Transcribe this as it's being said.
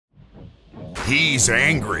He's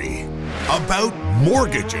angry about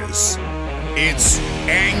mortgages. It's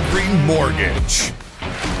Angry Mortgage.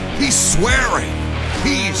 He's swearing.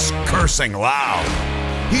 He's cursing loud.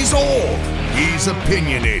 He's old. He's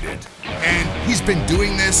opinionated. And he's been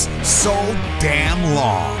doing this so damn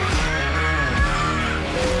long.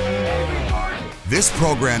 This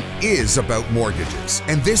program is about mortgages,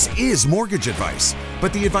 and this is mortgage advice,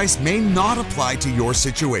 but the advice may not apply to your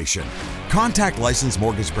situation. Contact licensed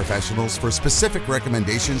mortgage professionals for specific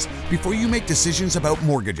recommendations before you make decisions about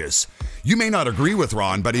mortgages. You may not agree with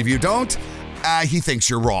Ron, but if you don't, he thinks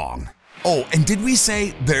you're wrong. Oh, and did we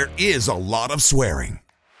say there is a lot of swearing?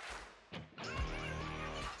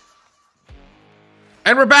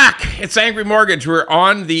 And we're back. It's Angry Mortgage. We're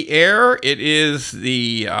on the air. It is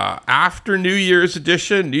the after New Year's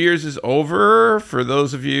edition. New Year's is over. For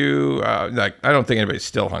those of you, I don't think anybody's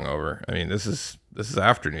still hungover. I mean, this is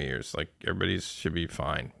after New Year's. Like, everybody should be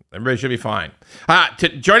fine. Everybody should be fine.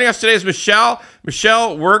 Joining us today is Michelle.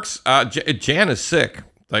 Michelle works. Jan is sick.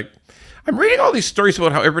 Like, I'm reading all these stories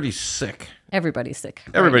about how everybody's sick. Everybody's sick.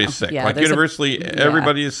 Everybody's sick. Yeah, like universally,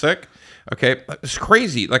 everybody is sick. Okay, it's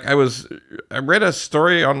crazy. Like I read a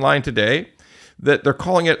story online today that they're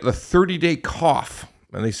calling it the 30-day cough.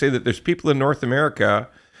 And they say that there's people in North America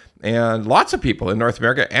and lots of people in North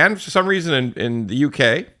America and for some reason in the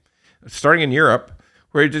UK, starting in Europe,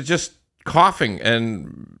 where they're just coughing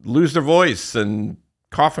and lose their voice and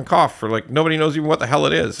cough for like nobody knows even what the hell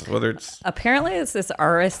it is, whether it's apparently it's this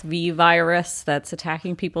RSV virus that's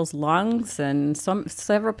attacking people's lungs, and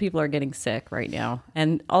several people are getting sick right now,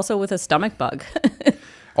 and also with a stomach bug.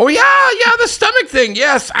 Oh yeah, the stomach thing.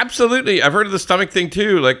 Yes, absolutely. I've heard of the stomach thing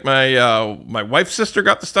too. Like my wife's sister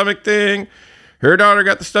got the stomach thing. Her daughter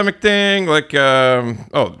got the stomach thing. Like,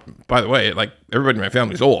 oh, by the way, like everybody in my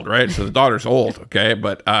family's old, right? So the daughter's old, okay?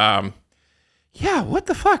 But yeah, what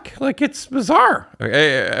the fuck? Like, it's bizarre.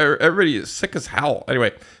 Okay, everybody is sick as hell.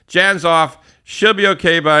 Anyway, Jan's off. She'll be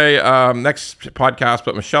okay by next podcast.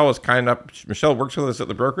 But Michelle was kind enough. Michelle works with us at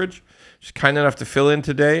the brokerage. She's kind enough to fill in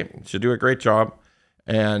today. She'll do a great job.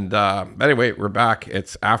 And anyway, we're back.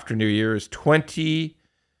 It's after New Year's.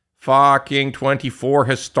 2024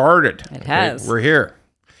 has started. It has. We're here.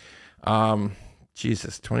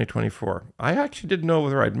 Jesus, 2024. I actually didn't know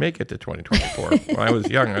whether I'd make it to 2024. When I was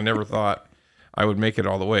young, I never thought I would make it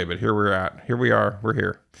all the way, but here we're at. Here we are. We're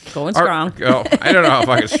here. Going strong. I don't know how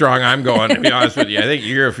fucking strong I'm going, to be honest with you. I think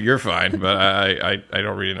you're fine, but I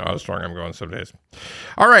don't really know how strong I'm going some days.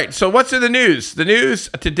 All right, so what's in the news? The news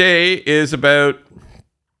today is about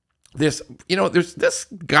this. You know, there's this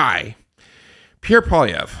guy, Pierre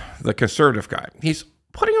Poilievre, the conservative guy. He's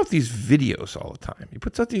putting out these videos all the time. He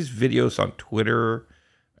puts out these videos on Twitter.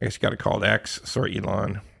 I guess you got to call it X. Sorry,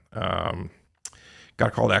 Elon.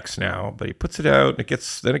 Got called X now, but he puts it out and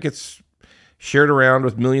it gets shared around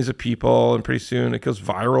with millions of people, and pretty soon it goes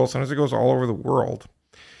viral. Sometimes it goes all over the world.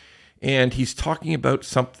 And he's talking about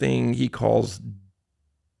something he calls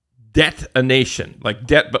detonation, like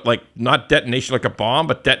debt, but like not detonation like a bomb,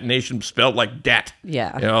 but detonation spelled like debt.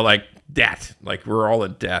 Yeah. You know, like debt, like we're all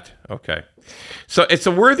in debt. Okay. So it's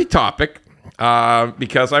a worthy topic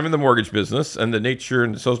because I'm in the mortgage business, and the nature,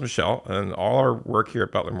 and so is Michelle, and all our work here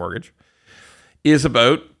at Butler Mortgage is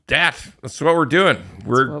about debt. That's what we're doing.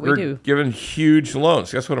 We're giving huge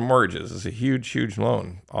loans. Guess what a mortgage is? It's a huge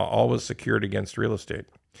loan, always secured against real estate.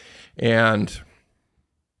 And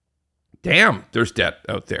damn, there's debt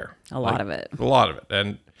out there. A lot of it.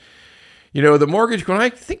 And, you know, the mortgage,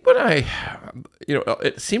 it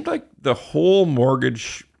seemed like the whole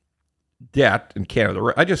mortgage debt in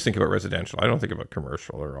Canada, I just think about residential. I don't think about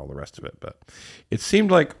commercial or all the rest of it, but it seemed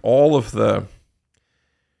like all of the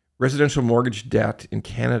residential mortgage debt in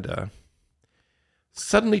Canada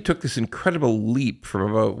suddenly took this incredible leap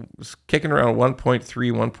from was kicking around 1.3,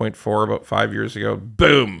 1.4 about 5 years ago.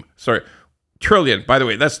 Boom. Sorry. Trillion. By the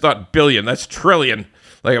way, that's not billion. That's trillion.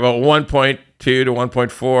 Like about 1.2 to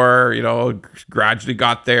 1.4, you know, gradually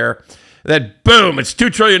got there. And then boom, it's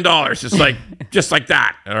 $2 trillion. It's like, just like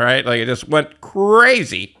that. All right. Like it just went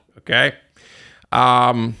crazy. Okay.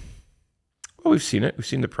 Well, we've seen it. We've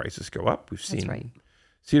seen the prices go up. We've seen, that's right.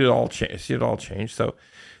 seen it all change. So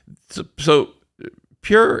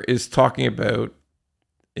Pierre is talking about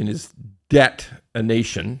in his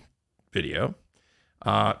Debtonation video,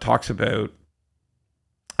 talks about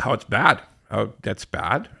how it's bad, how debt's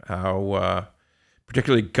bad, how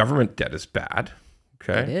particularly government debt is bad.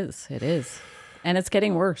 Okay, it is, and it's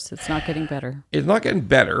getting worse. It's not getting better. It's not getting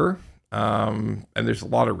better, and there's a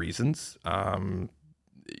lot of reasons.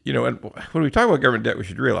 You know, and when we talk about government debt, we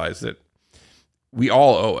should realize that we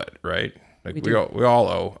all owe it, right? Like we all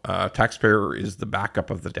owe. Taxpayer is the backup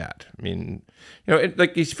of the debt. I mean,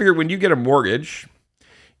 like you figure when you get a mortgage,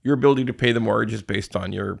 your ability to pay the mortgage is based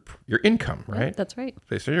on your income, right? Yeah, that's right.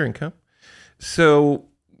 Based on your income. So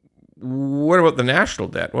what about the national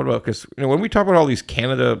debt? What about, because when we talk about all these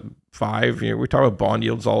Canada 5, we talk about bond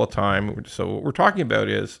yields all the time. So what we're talking about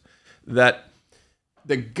is that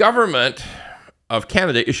the government of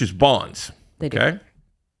Canada issues bonds. They do. Okay.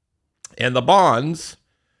 And the bonds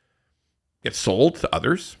get sold to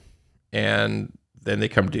others, and then they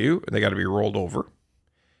come due, and they got to be rolled over.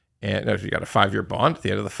 And if you got a 5-year bond, at the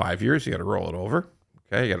end of the 5 years, you got to roll it over.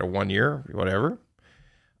 Okay, you got a 1 year, whatever.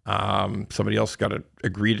 Somebody else got to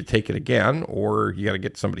agree to take it again, or you got to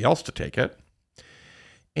get somebody else to take it.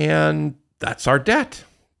 And that's our debt.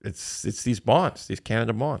 It's these bonds, these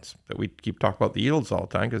Canada bonds that we keep talking about the yields all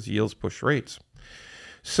the time because yields push rates.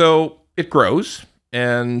 So it grows,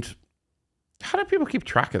 and how do people keep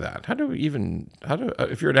track of that?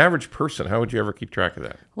 If you're an average person, how would you ever keep track of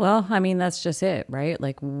that? Well, I mean, that's just it, right?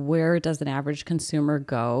 Like, where does an average consumer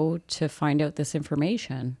go to find out this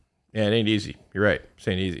information? Yeah, it ain't easy. You're right. It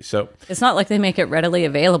ain't easy. So it's not like they make it readily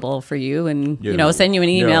available for you and, send you an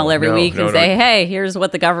email every week and say, hey, here's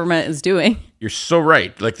what the government is doing. You're so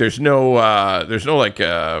right. Like there's no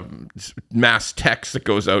mass text that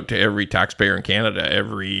goes out to every taxpayer in Canada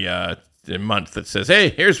every month that says, hey,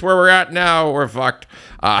 here's where we're at now. We're fucked.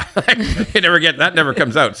 That never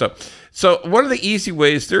comes out. So one of the easy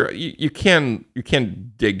ways there, you can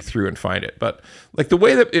dig through and find it. But like the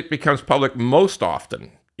way that it becomes public most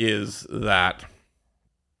often is that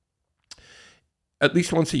at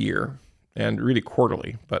least once a year, and really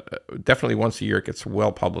quarterly, but definitely once a year, it gets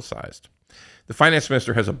well publicized. The finance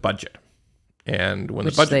minister has a budget, and when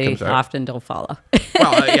the budget comes out, they often don't follow.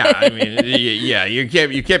 Well, yeah, I mean, yeah, you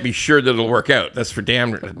can't be sure that it'll work out. That's for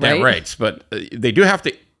damn rights. But they do have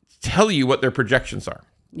to tell you what their projections are.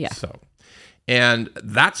 Yeah. So, and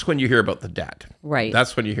that's when you hear about the debt. Right.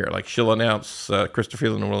 That's when you hear, like, she'll announce, Christopher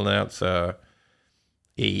Freeland will announce a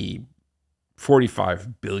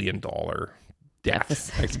 $45 billion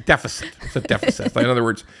deficit. Deficit. It's a deficit. Like, in other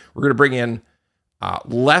words, we're going to bring in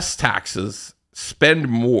less taxes, spend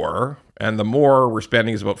more, and the more we're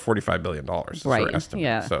spending is about $45 billion. That's our estimate.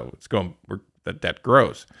 Yeah. So it's the debt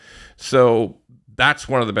grows. So that's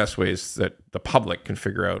one of the best ways that the public can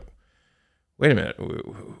figure out, wait a minute,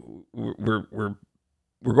 we're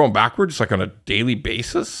going backwards, like on a daily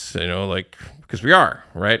basis, because we are,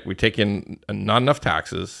 right? We take in not enough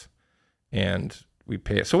taxes and we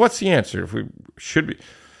pay it. So what's the answer? If we should be,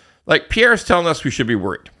 like Pierre's telling us we should be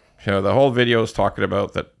worried. The whole video is talking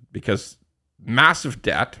about that because massive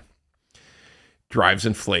debt drives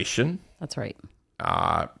inflation. That's right.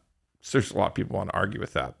 So there's a lot of people want to argue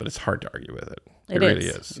with that, but it's hard to argue with it. It really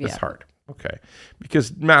is. Yeah. It's hard. Okay.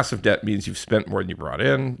 Because massive debt means you've spent more than you brought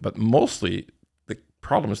in, but mostly the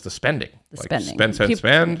problem is the spending.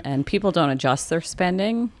 Spend. And people don't adjust their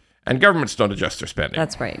spending. And governments don't adjust their spending.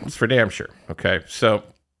 That's right. It's for damn sure. Okay. So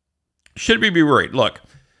should we be worried? Look,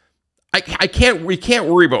 we can't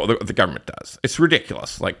worry about what the government does. It's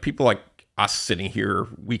ridiculous. Like people like us sitting here,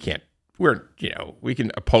 we can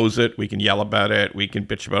oppose it. We can yell about it. We can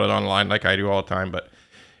bitch about it online like I do all the time, but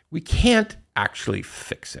we can't actually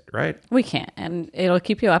fix it, right? We can't. And it'll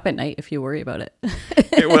keep you up at night if you worry about it.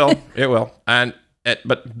 It will.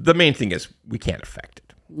 But the main thing is we can't affect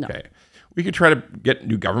it. No. Okay. We could try to get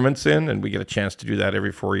new governments in, and we get a chance to do that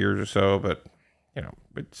every 4 years or so, but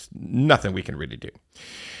it's nothing we can really do.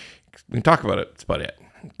 We can talk about it. That's about it.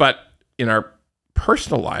 But in our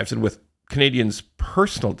personal lives and with Canadians'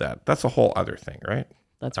 personal debt, that's a whole other thing, right?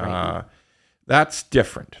 That's right. That's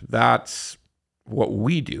different. That's what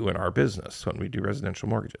we do in our business when we do residential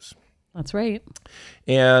mortgages. That's right.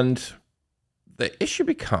 And the issue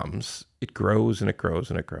becomes, it grows and it grows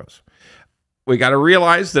and it grows. We got to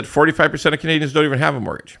realize that 45% of Canadians don't even have a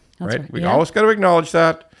mortgage, right? We always got to acknowledge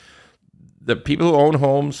that. The people who own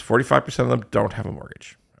homes, 45% of them don't have a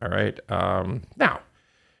mortgage, all right? Now,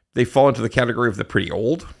 they fall into the category of the pretty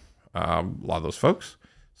old, a lot of those folks.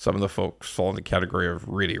 Some of the folks fall in the category of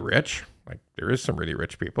really rich. Like there is some really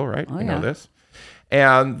rich people, right? Oh, you know this.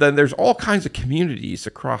 And then there's all kinds of communities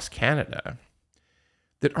across Canada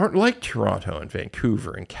that aren't like Toronto and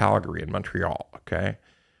Vancouver and Calgary and Montreal, okay?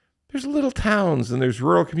 There's little towns and there's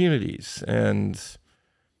rural communities and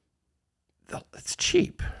it's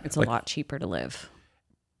cheap. It's a lot cheaper to live.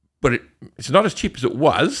 But it's not as cheap as it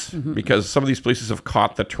was because some of these places have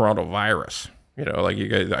caught the Toronto virus. Like you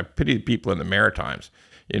guys, I pity the people in the Maritimes,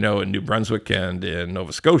 in New Brunswick and in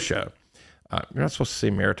Nova Scotia. You're not supposed to say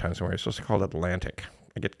Maritimes anymore. You're supposed to call it Atlantic.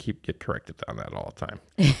 get corrected on that all the time.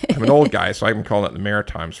 I'm an old guy, so I've been calling it the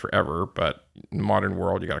Maritimes forever, but in the modern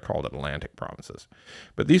world, you got to call it Atlantic provinces.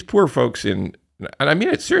 But these poor folks and I mean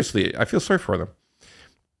it seriously, I feel sorry for them.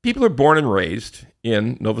 People are born and raised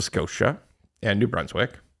in Nova Scotia and New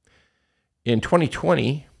Brunswick. In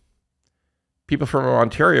 2020, people from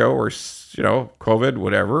Ontario were, COVID,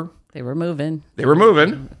 whatever. They were moving.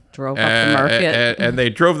 Drove up the market. And they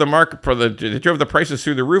drove the market they drove the prices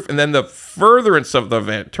through the roof. And then the furtherance of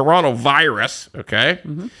the Toronto virus, okay?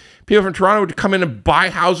 Mm-hmm. People from Toronto would come in and buy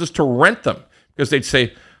houses to rent them because they'd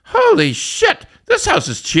say, holy shit, this house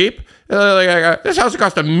is cheap. This house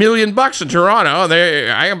cost $1 million in Toronto.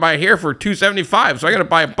 I can buy it here for $275. So I'm going to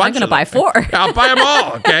buy a bunch. I'm going to buy 4. I'll buy them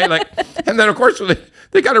all. Okay. And then of course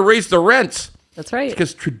they got to raise the rents. That's right.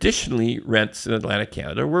 Because traditionally rents in Atlantic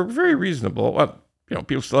Canada were very reasonable. Well,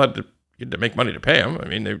 people still had to make money to pay them. I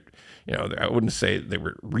mean, I wouldn't say they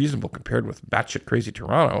were reasonable compared with batshit crazy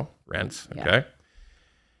Toronto rents. Okay. Yeah.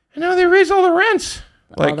 And now they raise all the rents.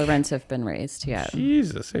 All the rents have been raised, yeah.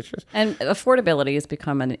 Jesus. And affordability has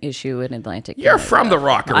become an issue in Atlantic You're Canada. from the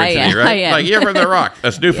Rock originally, right? I am. You're from the Rock.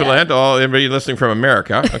 That's Newfoundland. Yeah. Everybody listening from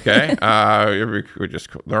America, okay? We just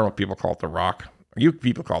normal people call it the Rock. You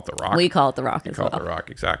people call it the Rock. We call it the Rock as well. Call it the Rock,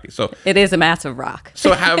 exactly. So it is a massive rock.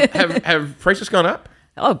 So have prices gone up?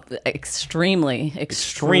 Oh, extremely.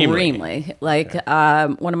 Like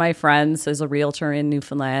one of my friends is a realtor in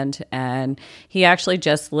Newfoundland, and he actually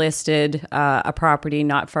just listed a property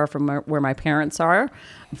not far from where my parents are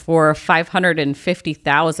for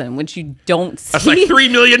 $550,000, which you don't see. That's like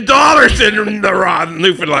 $3 million in the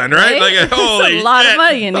Newfoundland, right? Like holy a lot of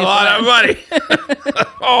money in Newfoundland. A lot of money.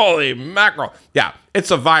 Holy mackerel! Yeah,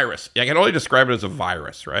 it's a virus. I can only describe it as a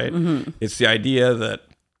virus, right? Mm-hmm. It's the idea that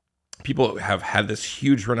people have had this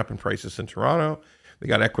huge run up in prices in Toronto. They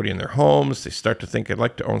got equity in their homes. They start to think, I'd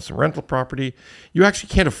like to own some rental property. You actually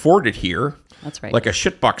can't afford it here. That's right. Like a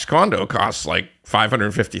shitbox condo costs like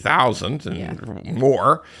 $550,000 and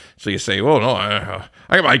more. So you say, well, no, I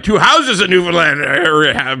can buy 2 houses in Newfoundland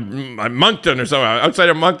or have Moncton or something. Outside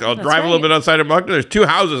of Moncton, I'll drive a little bit outside of Moncton. There's 2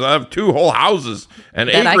 houses. I have 2 whole houses and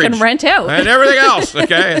that acreage. I can rent out. And everything else.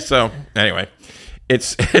 Okay. So anyway,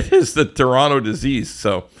 it is the Toronto disease.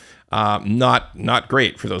 So not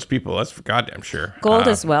great for those people. That's for goddamn sure. Gold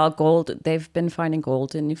as well. Gold. They've been finding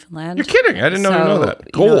gold in Newfoundland. You're kidding. I didn't know that.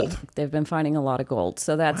 Gold. They've been finding a lot of gold.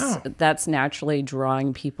 So that's naturally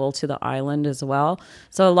drawing people to the island as well.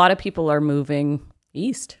 So a lot of people are moving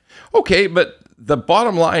east. Okay, but the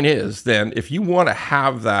bottom line is then if you want to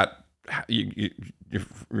have that,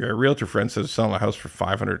 if your realtor friend says selling a house for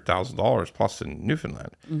 $500,000 plus in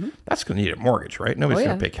Newfoundland, mm-hmm. that's going to need a mortgage, right? Nobody's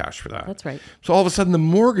going to pay cash for that. That's right. So all of a sudden the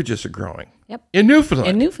mortgages are growing. Yep. In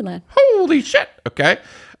Newfoundland. Holy shit. Okay.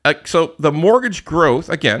 So the mortgage growth,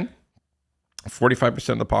 again,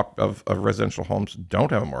 45% of residential homes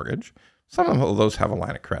don't have a mortgage. Some of those have a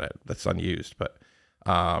line of credit that's unused, but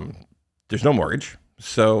there's no mortgage.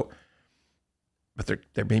 So, but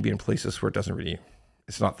they're maybe in places where it doesn't really...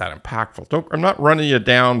 It's not that impactful. I'm not running you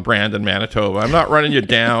down Brandon, Manitoba. I'm not running you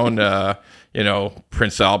down,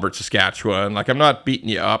 Prince Albert, Saskatchewan. Like I'm not beating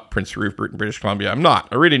you up, Prince Rupert in British Columbia. I'm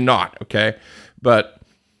really not. Okay, but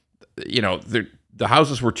the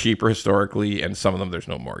houses were cheaper historically, and some of them there's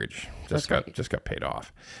no mortgage. Just got paid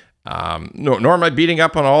off. Nor am I beating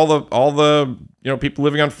up on all the people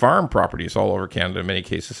living on farm properties all over Canada. In many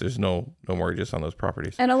cases, there's no mortgages on those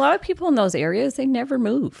properties. And a lot of people in those areas, they never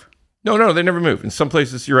move. No, they never move. In some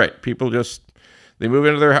places, you're right. People they move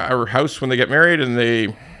into their house when they get married and they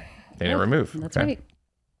never move. That's right.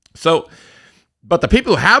 So, but the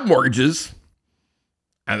people who have mortgages,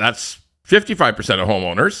 and that's 55% of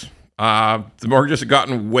homeowners, the mortgages have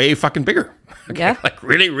gotten way fucking bigger. Okay? Yeah. Like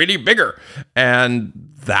really, really bigger. And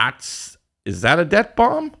is that a debt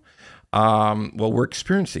bomb? Well, we're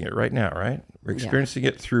experiencing it right now, right? We're experiencing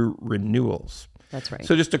it through renewals. That's right.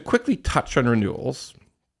 So just to quickly touch on renewals,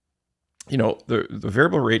 the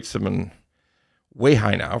variable rates have been way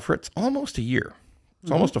high now for it's almost a year. It's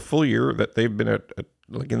mm-hmm. almost a full year that they've been at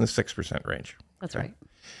like in the 6% range. That's right.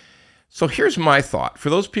 So here's my thought for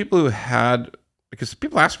those people who because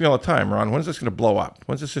people ask me all the time, Ron, when's this going to blow up?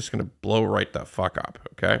 When's this just going to blow right the fuck up?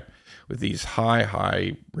 Okay. With these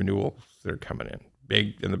high renewals that are coming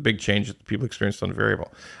in the big change that people experienced on the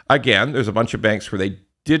variable. Again, there's a bunch of banks where they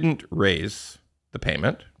didn't raise the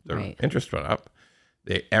payment. Their interest went up.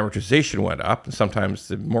 The amortization went up, and sometimes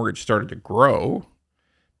the mortgage started to grow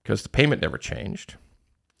because the payment never changed.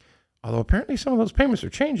 Although apparently some of those payments are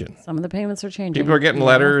changing. Some of the payments are changing. People are getting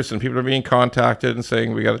letters, and people are being contacted and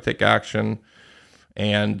saying, we got to take action.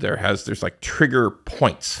 And there's like trigger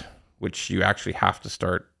points, which you actually have to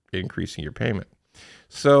start increasing your payment.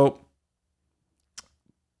 So,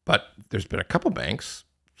 but there's been a couple banks,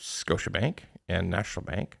 Scotiabank and National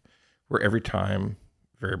Bank, where every time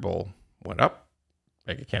variable went up,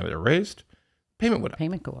 Bank of Canada raised, payment went up.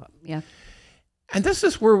 Payment go up, yeah. And this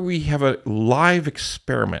is where we have a live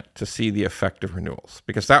experiment to see the effect of renewals,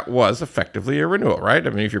 because that was effectively a renewal, right? I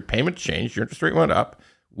mean, if your payment changed, your interest rate went up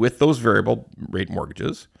with those variable rate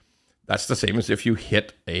mortgages, that's the same as if you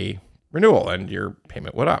hit a renewal and your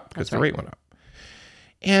payment went up because the rate went up.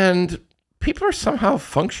 And people are somehow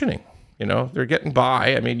functioning. You know, they're getting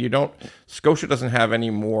by. I mean, Scotia doesn't have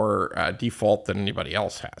any more default than anybody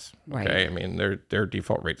else has. Right. Okay. I mean, their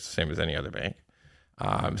default rate is the same as any other bank.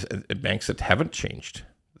 Banks that haven't changed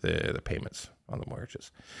the payments on the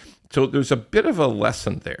mortgages. So there's a bit of a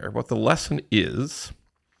lesson there. What the lesson is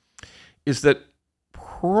that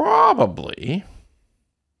probably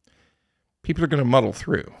people are going to muddle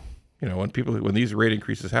through. You know, when these rate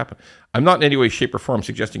increases happen, I'm not in any way, shape, or form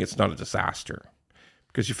suggesting it's not a disaster,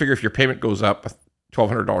 because you figure if your payment goes up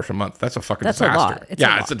 $1,200 a month, that's a fucking disaster. A lot.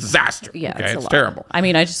 It's a disaster. Yeah, okay? It's lot. terrible. I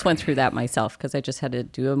mean, I just went through that myself because I just had to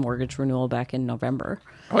do a mortgage renewal back in November.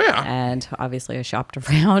 Oh yeah, and obviously I shopped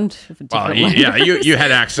around. Well, yeah, you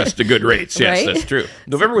had access to good rates. Yes, right? That's true.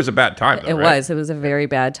 November was a bad time, though, right? It was a very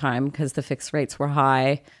bad time because the fixed rates were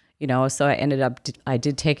high. You know, so I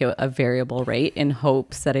did take a variable rate in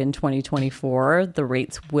hopes that in 2024, the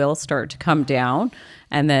rates will start to come down.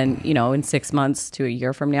 And then, you know, in 6 months to a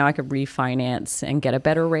year from now, I could refinance and get a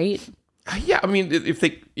better rate. Yeah, I mean, if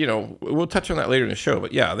they, you know, we'll touch on that later in the show,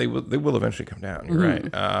 but yeah, they will eventually come down. You're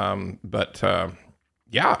right.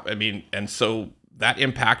 Yeah, I mean, and so that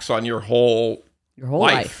impacts on your whole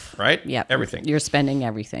life, right? Yeah. Everything. You're spending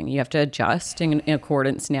everything. You have to adjust. In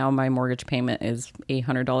accordance now, my mortgage payment is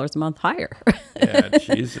 $800 a month higher. Yeah,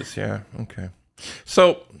 Jesus. Yeah. Okay.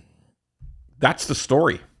 So that's the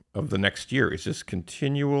story of the next year, is this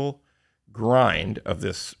continual grind of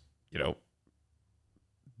this, you know,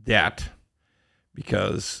 debt,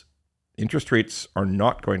 because interest rates are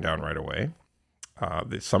not going down right away.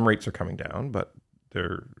 Some rates are coming down, but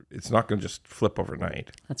it's not going to just flip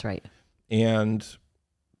overnight. That's right. And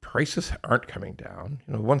prices aren't coming down.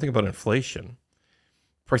 You know, one thing about inflation,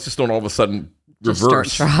 prices don't all of a sudden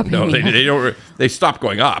reverse. No, they don't. They stop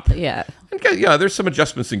going up. Yeah. And yeah, there's some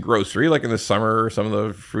adjustments in grocery, like in the summer, some of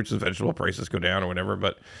the fruits and vegetable prices go down or whatever.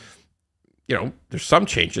 But you know, there's some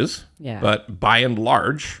changes. Yeah. But by and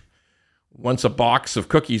large, once a box of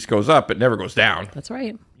cookies goes up, it never goes down. That's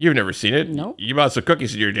right. You've never seen it. Nope. You bought some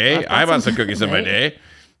cookies in your day. I bought some cookies in my day.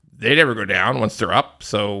 They never go down once they're up.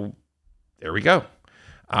 So there we go.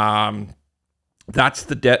 That's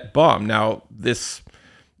the debt bomb. Now, this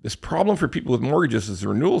problem for people with mortgages is the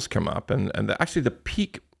renewals come up, and actually the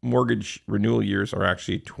peak mortgage renewal years are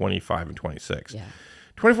actually 25 and 26. Yeah.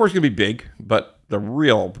 24 is going to be big, but the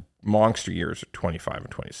real monster years are 25 and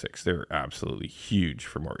 26. They're absolutely huge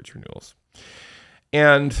for mortgage renewals.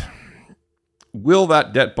 And will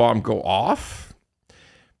that debt bomb go off?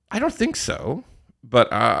 I don't think so.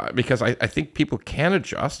 But because I think people can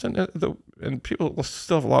adjust, and people will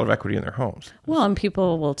still have a lot of equity in their homes. Well, and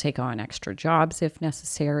people will take on extra jobs if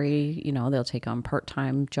necessary. You know, they'll take on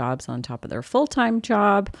part-time jobs on top of their full-time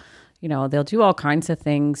job. You know, they'll do all kinds of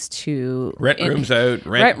things to rent rooms out,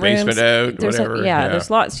 rent basement out, whatever. There's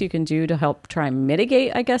lots you can do to help try and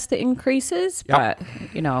mitigate, I guess, the increases. Yep. But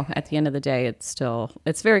you know, at the end of the day,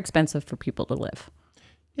 it's very expensive for people to live.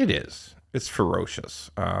 It is. It's ferocious.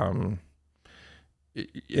 And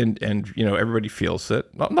you know, everybody feels it.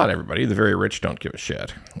 Not everybody. The very rich don't give a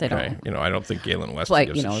shit. They don't. You know, I don't think Galen West Like,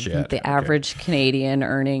 gives you know, a shit. the average Canadian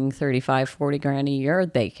earning 35, 40 grand a year,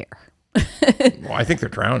 they care. Well, I think they're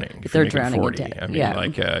drowning. If They're you're making drowning 40. in debt. I mean, Yeah.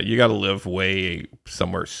 like you got to live way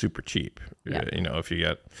somewhere super cheap. Yeah. You know, if you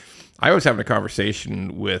get. I was having a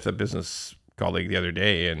conversation with a business colleague the other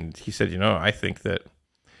day, and he said, you know, I think that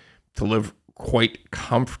to live quite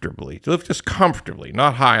comfortably, to live just comfortably,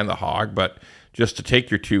 not high on the hog, but just to take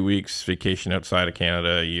your 2 weeks vacation outside of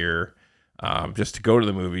Canada a year, just to go to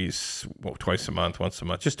the movies twice a month, once a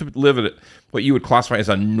month, just to live at what you would classify as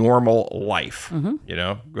a normal life. Mm-hmm. You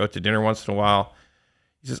know, go out to dinner once in a while.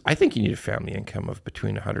 He says, I think you need a family income of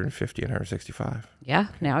between 150 and 165. Yeah,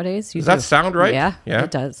 nowadays. Does that sound right? Yeah, Yeah,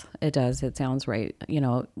 it does. It does. It sounds right. You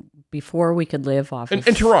know, before we could live off of...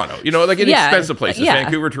 In Toronto, you know, like in expensive places, yeah.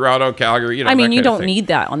 Vancouver, Toronto, Calgary, you know, I mean, that you kind of don't thing. need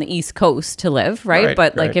that on the East Coast to live, right?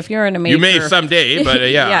 But like if you're in a major... You may someday,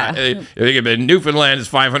 but Yeah. If Newfoundland is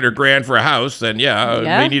 500 grand for a house, then you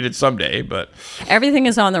may need it someday. But everything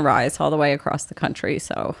is on the rise all the way across the country,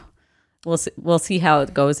 so we'll see how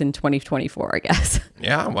it goes in 2024, I guess.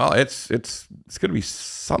 Yeah, well, it's going to be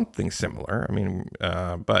something similar. I mean,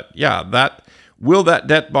 but yeah, that Will that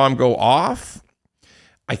debt bomb go off?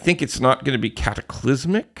 I think it's not going to be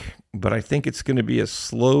cataclysmic, but I think it's going to be a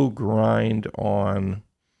slow grind on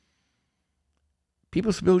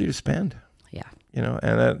people's ability to spend. Yeah. You know,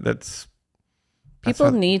 and that's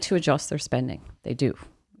people need to adjust their spending. They do,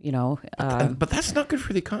 you know. But that's not good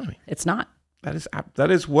for the economy. It's not.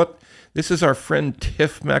 That is what, this is our friend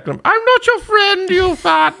Tiff McLem. I'm not your friend, you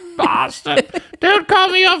fat bastard. Don't call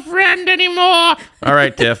me your friend anymore. All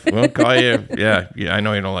right, Tiff, won't call you. Yeah, I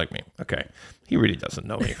know you don't like me. Okay. He really doesn't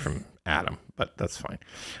know me from Adam, but that's fine.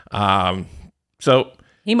 So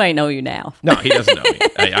he might know you now. No, he doesn't know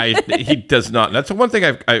me. He does not. That's the one thing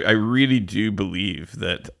I really do believe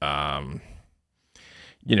that,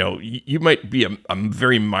 you know, you might be a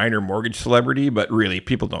very minor mortgage celebrity, but really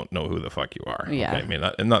people don't know who the fuck you are. Yeah. Okay? I mean,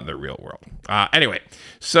 not in the real world. Anyway,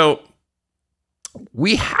 so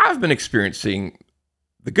we have been experiencing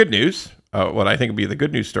the good news. What I think will be the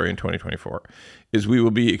good news story in 2024 is we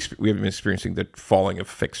have been experiencing the falling of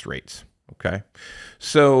fixed rates. Okay.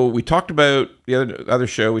 So we talked about the other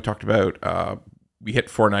show. We talked about, we hit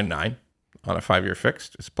 4.99 on a 5-year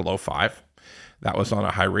fixed. It's below 5. That was on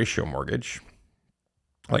a high ratio mortgage.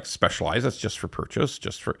 Like Specialized, that's just for purchase,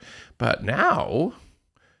 but now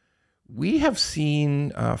we have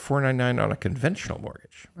seen 4.99 on a conventional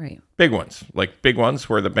mortgage. Right. Big ones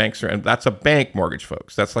where the banks are, and that's a bank mortgage,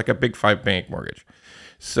 folks. That's like a big 5 bank mortgage.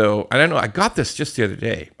 So I don't know. I got this just the other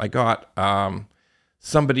day. I got,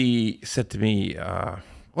 somebody said to me,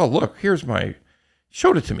 well, look,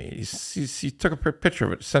 showed it to me. He took a picture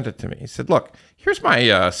of it, sent it to me. He said, look, here's my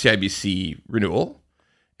CIBC renewal.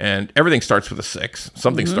 And everything starts with a 6.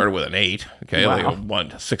 Something started with an 8. Okay, wow.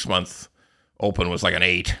 Like 6 month open was like an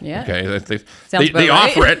 8. Yeah. Okay, they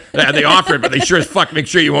offer it. Yeah, they offer it, but they sure as fuck make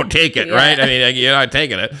sure you won't take it, right? I mean, you're not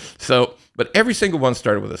taking it. So, but every single one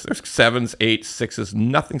started with this. There's 7s, 8s, 6s.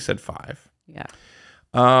 Nothing said 5. Yeah.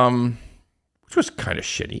 Which was kind of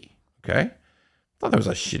shitty. Okay, thought that was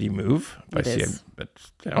a shitty move by CIBC,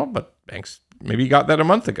 but banks maybe got that a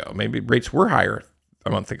month ago. Maybe rates were higher a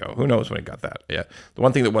month ago. Who knows when he got that? Yeah. The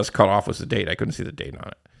one thing that was cut off was the date. I couldn't see the date on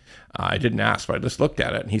it. I didn't ask, but I just looked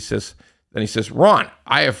at it. And he says, Ron,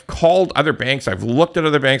 I have called other banks. I've looked at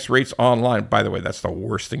other banks' rates online. By the way, that's the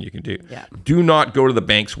worst thing you can do. Yeah. Do not go to the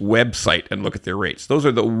bank's website and look at their rates. Those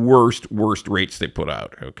are the worst rates they put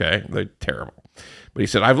out. Okay. They're terrible. But he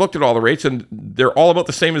said, I've looked at all the rates and they're all about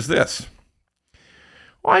the same as this.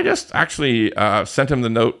 Well, I just actually sent him the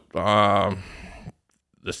note,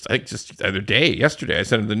 just the other day, yesterday, I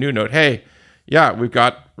sent him the new note. Hey, yeah,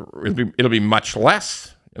 it'll be much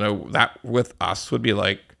less. You know, that with us would be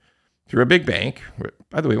like through a big bank.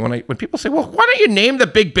 By the way, when people say, well, why don't you name the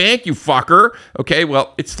big bank, you fucker? Okay,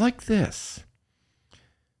 well, it's like this.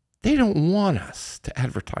 They don't want us to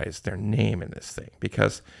advertise their name in this thing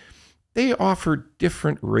because they offer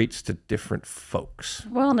different rates to different folks.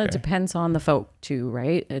 Well, and it depends on the folk too,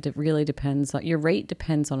 right? It really depends on your rate.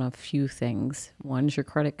 Depends on a few things. One's your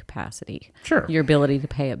credit capacity, sure, your ability to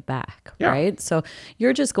pay it back, right? So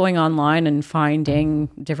you're just going online and finding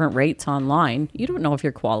different rates online. You don't know if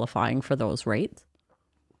you're qualifying for those rates.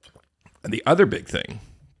 And the other big thing,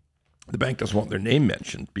 the bank doesn't want their name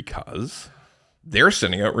mentioned because they're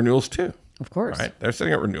sending out renewals too. Of course, right? They're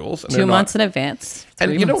setting out renewals, and 2 months in advance.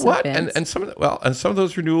 And you know what? And some of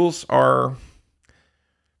those renewals are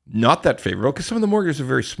not that favorable because some of the mortgages are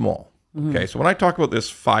very small. Mm-hmm. Okay, so when I talk about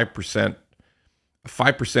this 5%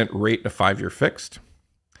 rate in a 5-year fixed,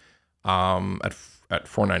 at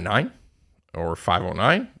 4.99 or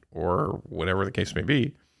 5.09 or whatever the case may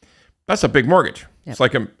be, that's a big mortgage. Yep. It's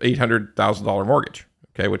like an $800,000 mortgage.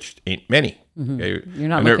 Okay, which ain't many. Mm-hmm. Okay? You're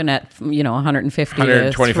not looking at 150,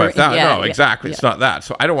 125,000. No, exactly. Yeah. It's not that.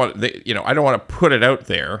 So I don't want I don't want to put it out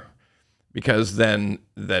there because then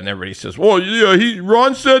everybody says, "Well, yeah,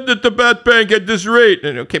 Ron said that the bad bank had this rate."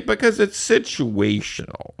 And okay, because it's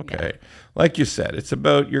situational. Okay, like you said, it's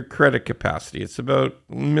about your credit capacity. It's about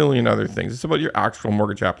a million other things. It's about your actual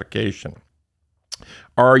mortgage application.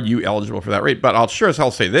 Are you eligible for that rate? But I'll sure as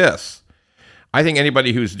hell say this. I think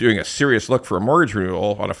anybody who's doing a serious look for a mortgage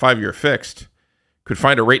renewal on a 5-year fixed could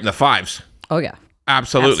find a rate in the 5s. Oh, yeah.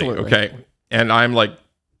 Absolutely. Okay. And I'm like,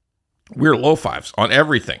 we're low 5s on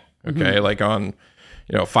everything. Okay. Mm-hmm. Like on,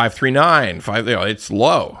 539, 5, it's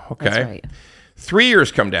low. Okay. That's right. 3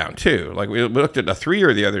 years come down too. Like we looked at a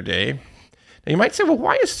 3-year the other day. Now you might say, well,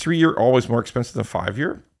 why is 3-year always more expensive than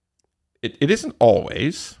 5-year? It isn't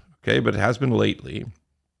always. Okay. But it has been lately.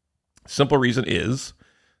 Simple reason is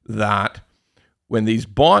that when these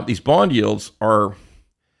bond yields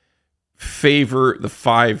favor the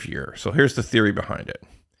 5-year. So here's the theory behind it.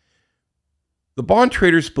 The bond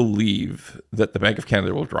traders believe that the Bank of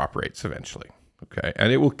Canada will drop rates eventually. Okay,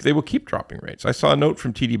 and they will keep dropping rates. I saw a note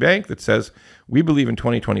from TD Bank that says we believe in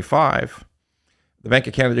 2025, the Bank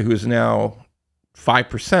of Canada, who is now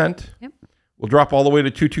 5%, will drop all the way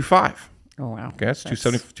to 2.25. Oh wow! Okay, that's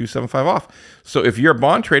 2.75 off. So if you're a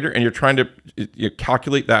bond trader and you're trying to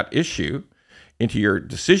calculate that issue into your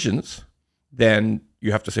decisions, then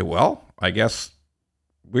you have to say, well, I guess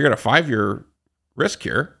we got a 5-year risk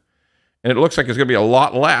here, and it looks like it's going to be a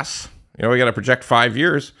lot less. You know, we got to project 5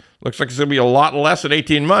 years. Looks like it's going to be a lot less in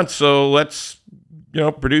 18 months. So let's,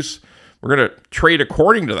 we're going to trade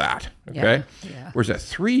according to that. Okay. Yeah. Whereas a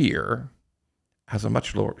 3-year has a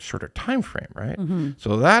much shorter time frame, right? Mm-hmm.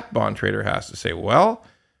 So that bond trader has to say, well,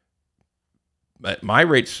 my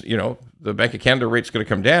rates, the Bank of Canada rate's going to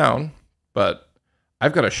come down, but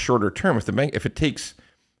I've got a shorter term. If it takes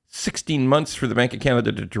 16 months for the Bank of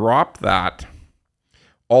Canada to drop that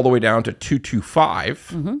all the way down to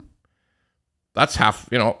 2.25, that's half,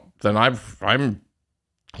 then I'm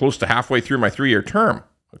close to halfway through my 3-year term.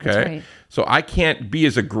 Okay. Right. So I can't be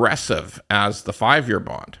as aggressive as the 5-year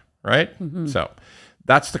bond, right? Mm-hmm. So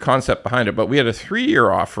that's the concept behind it. But we had a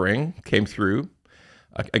 3-year offering came through,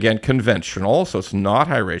 again, conventional. So it's not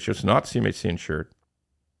high ratio. It's not CMHC insured.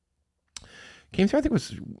 Came through,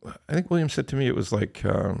 I think William said to me it was like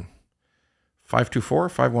 524,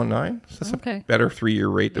 519. So that's a better 3-year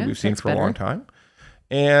rate than we've seen for a long time.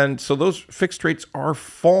 And so those fixed rates are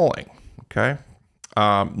falling, okay?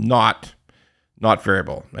 Not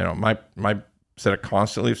variable. My said it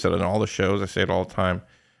constantly. I've said it in all the shows. I say it all the time.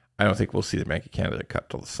 I don't think we'll see the Bank of Canada cut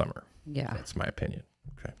till the summer. Yeah. That's my opinion.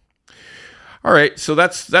 Okay. All right. So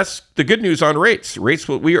that's the good news on rates. Rates,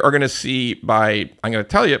 what we are going to see by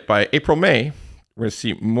April, May, we're going to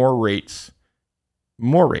see more rates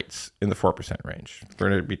in the 4% range. We're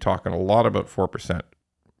going to be talking a lot about 4%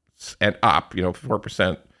 and up, 4%,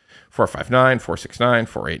 4.59, 4.69,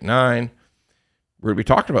 4.89. We're going to be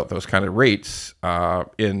talking about those kind of rates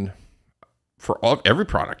every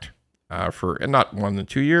product, and not 1 and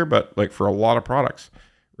 2 year, but like for a lot of products.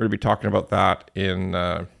 We're going to be talking about that in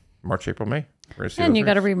March, April, May. And you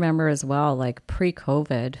got to remember as well, like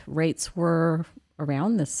pre-COVID, rates were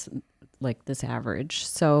around this average.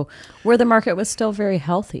 So where the market was still very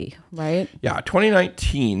healthy, right? Yeah,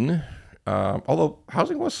 2019. Although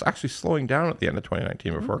housing was actually slowing down at the end of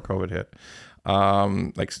 2019 before COVID hit.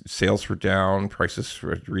 Like sales were down, prices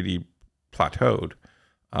were really plateaued.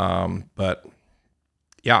 But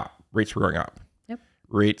yeah, rates were going up. Yep.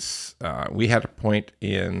 Rates, we had a point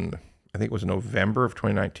in, I think it was November of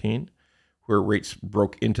 2019, where rates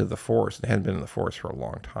broke into the fours. They hadn't been in the fours for a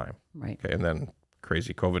long time. Right. Okay, and then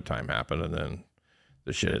crazy COVID time happened, and then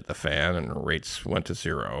the shit hit the fan, and rates went to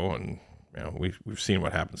zero, and we've seen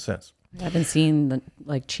what happened since. I haven't seen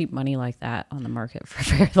cheap money like that on the market for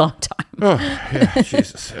a very long time. Oh, yeah,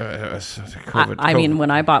 Jesus. COVID. I mean,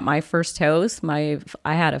 when I bought my first house, I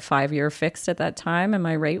had a 5-year fixed at that time, and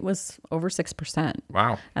my rate was over 6%.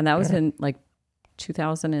 Wow. And that was in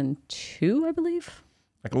 2002, I believe.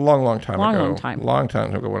 Like a long time ago. Long time. Long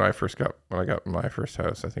time ago when I got my first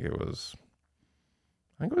house. I think it was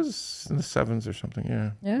in the 7s or something,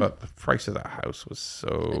 yeah. But the price of that house was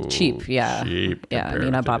so cheap, yeah. Cheap. Yeah, I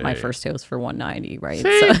mean, I bought my first house for $190, right?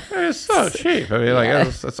 See? It's so cheap. I mean,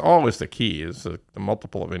 that's always the key, is the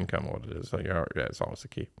multiple of income, what it is. It's always the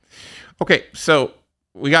key. Okay, so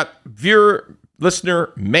we got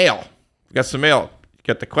listener mail. We got some mail.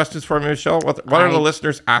 Get the questions for me, Michelle. What are the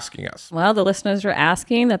listeners asking us? Well, the listeners are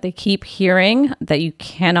asking that they keep hearing that you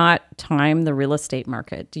cannot time the real estate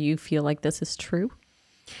market. Do you feel like this is true?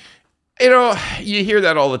 You hear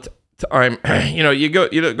that all the time. You go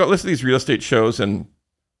listen to these real estate shows, and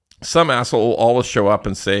some asshole will always show up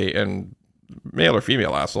and say, and male or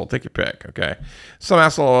female asshole, take your pick, okay? Some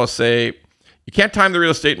asshole will always say, you can't time the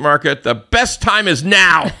real estate market. The best time is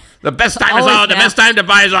now. The best time the best time to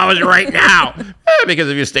buy is always right now. Because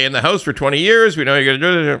if you stay in the house for 20 years, we know you're going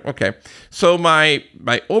to do it. Okay. So my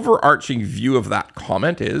overarching view of that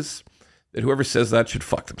comment is that whoever says that should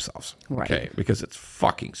fuck themselves. Right. Okay. Because it's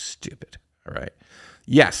fucking stupid. All right.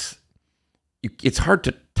 Yes. It's hard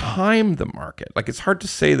to time the market. Like, it's hard to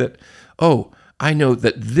say that, oh, I know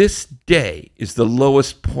that this day is the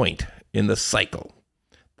lowest point in the cycle.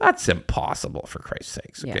 That's impossible, for Christ's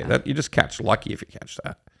sakes. Okay. Yeah. You just catch lucky if you catch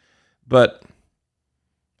that. But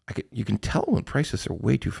you can tell when prices are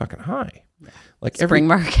way too fucking high. Yeah. Like spring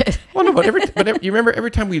market. Well, no, but you remember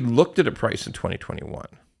every time we looked at a price in 2021,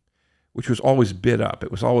 which was always bid up,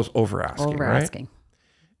 it was always over asking, right?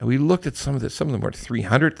 And we looked at some of them were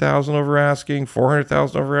 300,000 over asking,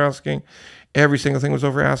 400,000 over asking. Every single thing was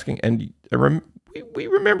over asking, and we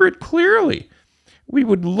remember it clearly. We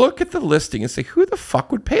would look at the listing and say, who the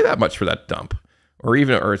fuck would pay that much for that dump?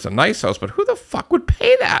 or it's a nice house, but who the fuck would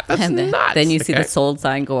pay that? That's nuts. Then you see the sold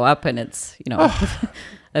sign go up, and it's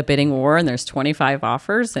a bidding war, and there's 25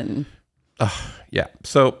 offers, and yeah.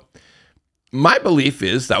 So my belief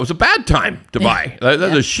is that was a bad time to buy. That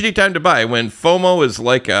was a shitty time to buy when FOMO is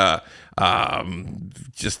like a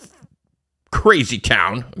just crazy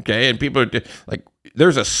town. Okay, and people are like,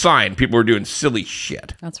 there's a sign. People are doing silly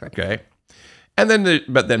shit. That's right. Okay, and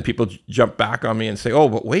then people jump back on me and say, oh,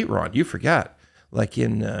 but wait, Ron, you forgot. Like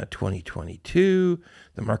in 2022,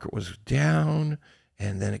 the market was down,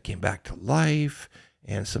 and then it came back to life,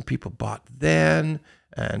 and some people bought then,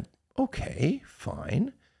 and okay,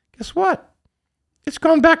 fine. Guess what? It's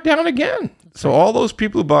gone back down again. So all those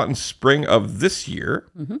people who bought in spring of this year,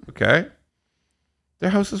 okay, their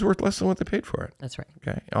house is worth less than what they paid for it. That's right.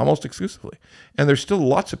 Okay, almost exclusively. And there's still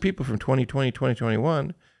lots of people from 2020,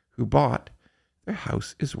 2021 who bought, their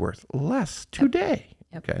house is worth less today.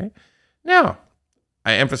 Yep. Okay. Now,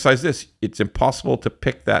 I emphasize this. It's impossible to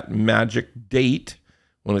pick that magic date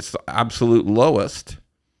when it's the absolute lowest.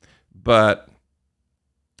 But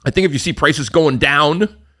I think if you see prices going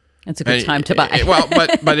down, it's a good time to buy.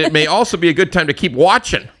 but it may also be a good time to keep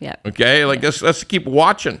watching. Yeah. Okay. Like let's keep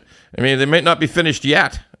watching. I mean, they might not be finished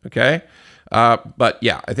yet. Okay. But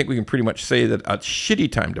yeah, I think we can pretty much say that a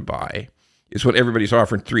shitty time to buy is what everybody's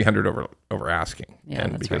offering 300 over asking. Yeah,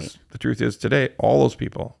 and that's because right. the truth is today, all those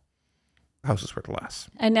people, houses worth less.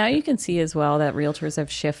 And now you can see as well that realtors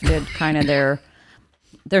have shifted kind of their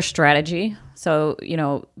strategy. So,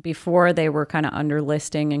 before they were kind of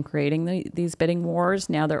underlisting and creating these bidding wars.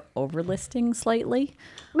 Now they're overlisting slightly.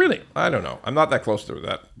 Really? I don't know. I'm not that close to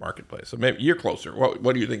that marketplace. So maybe you're closer.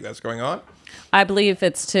 What do you think that's going on? I believe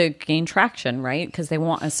it's to gain traction, right? Because they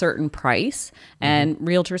want a certain price, and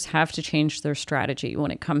realtors have to change their strategy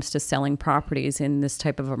when it comes to selling properties in this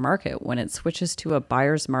type of a market. When it switches to a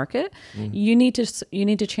buyer's market, you need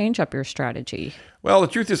to change up your strategy. Well, the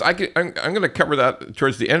truth is, I'm going to cover that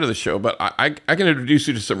towards the end of the show, but I can introduce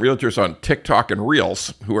you to some realtors on TikTok and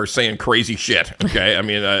Reels who are saying crazy shit. Okay, I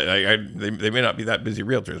mean, they may not be that busy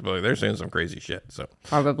realtors, but they're saying some crazy shit. So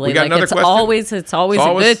probably we got another it's question. always a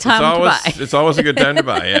good time to buy. It's always a good time to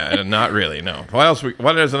buy. Yeah, not really. No. What else?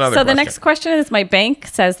 What is another? So question? the next question is: my bank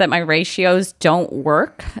says that my ratios don't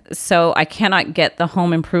work, so I cannot get the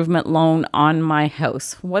home improvement loan on my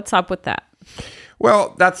house. What's up with that?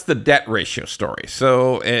 Well, that's the debt ratio story.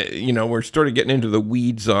 So, we're sort of getting into the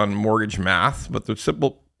weeds on mortgage math, but the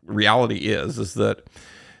simple reality is that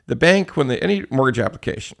the bank, when any mortgage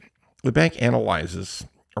application, the bank analyzes,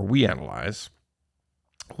 or we analyze,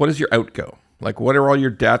 what is your outgo? Like, what are all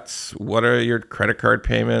your debts? What are your credit card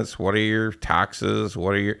payments? What are your taxes?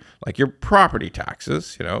 What are your property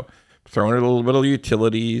taxes? Throw in a little bit of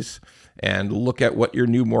utilities, and look at what your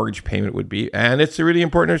new mortgage payment would be. And it's really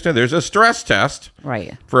important to understand there's a stress test.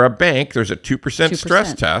 Right. For a bank, there's a 2%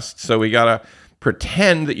 stress test. So we got to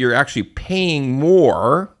pretend that you're actually paying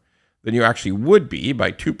more than you actually would be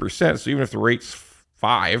by 2%. So even if the rate's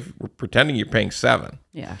 5, we're pretending you're paying 7.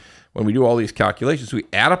 Yeah. When we do all these calculations, we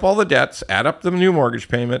add up all the debts, add up the new mortgage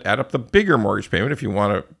payment, add up the bigger mortgage payment if you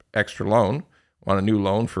want an extra loan, want a new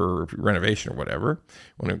loan for renovation or whatever,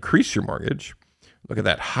 want to increase your mortgage. Look at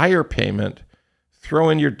that higher payment, throw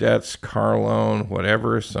in your debts, car loan,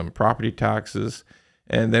 whatever, some property taxes,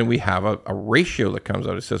 and then we have a ratio that comes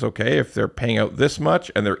out. It says, okay, if they're paying out this much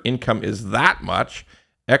and their income is that much,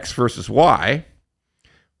 X versus Y,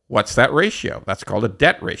 what's that ratio? That's called a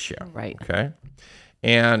debt ratio. Right. Okay.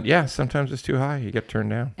 And yeah, sometimes it's too high. You get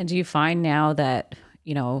turned down. And do you find now that,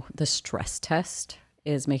 the stress test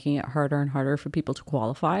is making it harder and harder for people to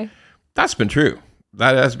qualify? That's been true.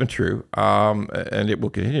 That has been true, and it will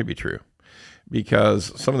continue to be true,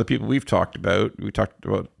 because some of the people we talked about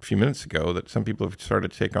a few minutes ago, that some people have started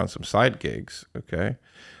to take on some side gigs, okay?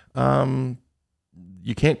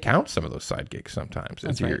 You can't count some of those side gigs sometimes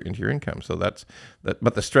into your income. So that's that.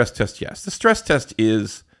 But the stress test, yes. The stress test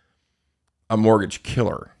is a mortgage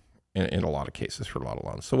killer in a lot of cases for a lot of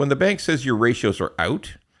loans. So when the bank says your ratios are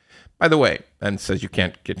out, by the way, and says you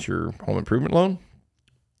can't get your home improvement loan,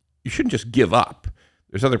 you shouldn't just give up.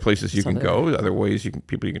 There's other places you can go, other ways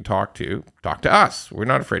people you can talk to. Talk to us. We're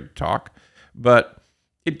not afraid to talk. But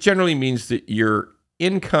it generally means that your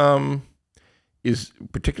income is,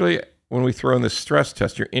 particularly when we throw in this stress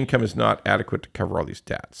test, your income is not adequate to cover all these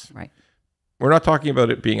debts. Right. We're not talking about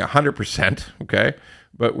it being 100%, okay?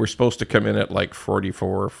 But we're supposed to come in at like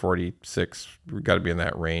 44, 46. We've got to be in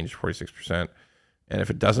that range, 46%. And if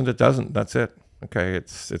it doesn't, it doesn't. That's it. Okay,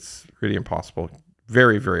 it's really impossible.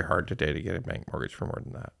 Very, very hard today to get a bank mortgage for more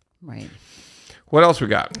than that. Right. What else we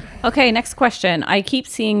got? Okay, next question. I keep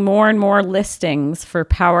seeing more and more listings for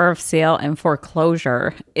power of sale and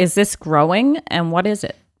foreclosure. Is this growing, and what is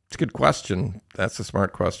it? It's a good question. That's a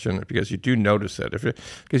smart question because you do notice it.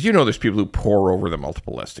 Because there's people who pour over the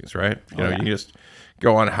multiple listings, right? You can just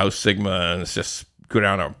go on House Sigma and it's just go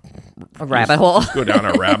down a rabbit hole. Go down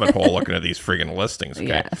a rabbit hole looking at these friggin' listings, okay?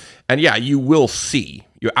 Yeah. And you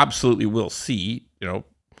absolutely will see,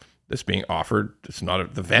 this being offered. It's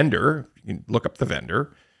not the vendor. You can look up the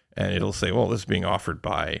vendor and it'll say, well, this is being offered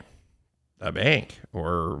by a bank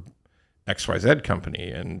or XYZ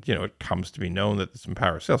company. And, it comes to be known that it's in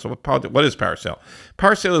power sale. So what is power sale?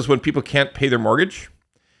 Power sale is when people can't pay their mortgage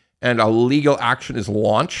and a legal action is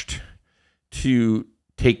launched to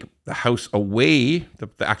take the house away, the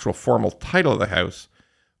actual formal title of the house,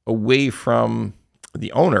 away from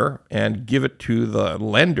the owner and give it to the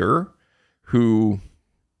lender who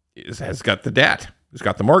has got the debt, who's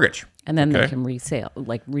got the mortgage. And then they can resell.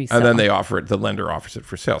 And then they offer it, the lender offers it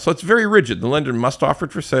for sale. So it's very rigid. The lender must offer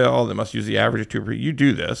it for sale. They must use the average of 2. You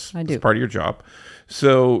do this. I do. It's part of your job.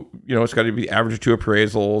 So, it's got to be average of 2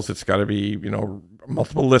 appraisals. It's got to be,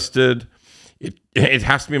 multiple listed. It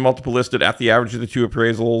has to be multiple listed at the average of the 2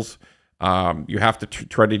 appraisals. You have to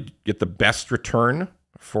try to get the best return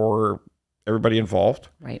for everybody involved.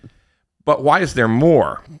 Right. But why is there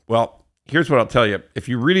more? Well, here's what I'll tell you. If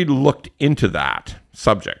you really looked into that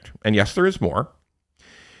subject, and yes, there is more.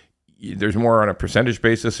 There's more on a percentage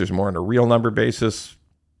basis. There's more on a real number basis.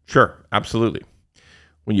 Sure, absolutely.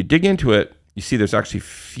 When you dig into it, you see there's actually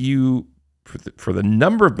few, for the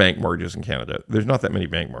number of bank mortgages in Canada, there's not that many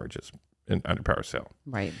bank mortgages under power sale.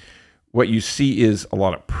 Right. What you see is a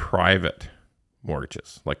lot of private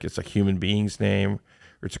mortgages, like it's a human being's name,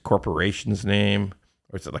 or it's a corporation's name,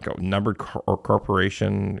 or it's like a numbered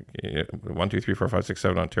corporation, 1, 2, 3, 4, 5, 6,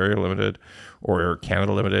 7 Ontario Limited, or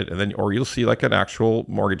Canada Limited, and then you'll see like an actual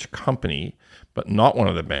mortgage company, but not one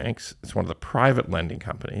of the banks. It's one of the private lending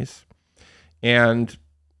companies, and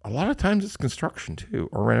a lot of times it's construction too,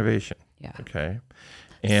 or renovation. Yeah. Okay.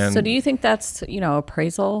 And so do you think that's,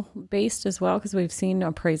 appraisal based as well? Because we've seen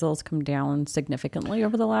appraisals come down significantly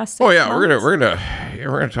over the last 6 months. We're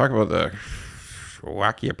gonna talk about the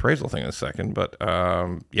wacky appraisal thing in a second, but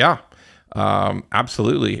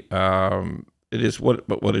absolutely. It is what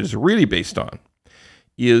it is really based on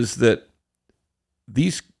is that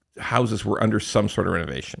these houses were under some sort of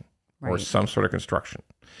renovation or some sort of construction,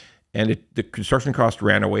 and the construction cost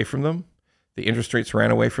ran away from them, the interest rates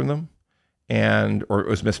ran away from them, or it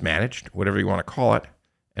was mismanaged, whatever you want to call it,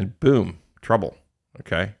 and boom, trouble.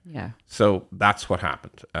 Okay. Yeah. So that's what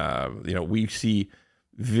happened. We see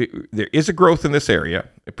there is a growth in this area,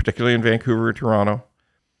 particularly in Vancouver and Toronto,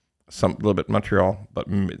 a little bit in Montreal, but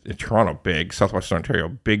in Toronto, big, Southwestern Ontario,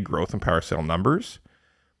 big growth in power sale numbers,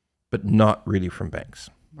 but not really from banks.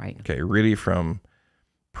 Right. Okay. Really from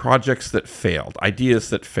projects that failed, ideas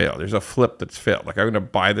that failed. There's a flip that's failed. Like, I'm going to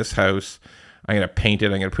buy this house, I'm going to paint it,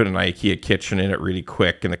 I'm going to put an IKEA kitchen in it really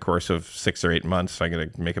quick in the course of 6 or 8 months. I'm going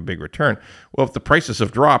to make a big return. Well, if the prices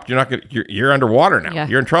have dropped, you're underwater now. Yeah.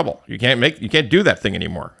 You're in trouble. You can't do that thing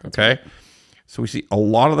anymore. Okay. So we see a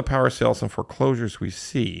lot of the power sales and foreclosures we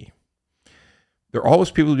see. There are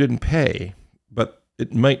always people who didn't pay, but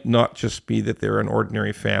it might not just be that they're an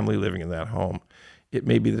ordinary family living in that home. It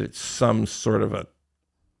may be that it's some sort of a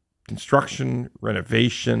construction,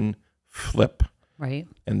 renovation, flip. Right.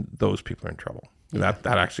 And those people are in trouble. Yeah.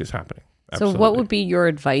 That actually is happening. Absolutely. So what would be your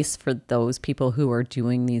advice for those people who are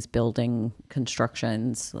doing these building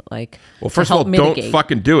constructions? Well, first of all, don't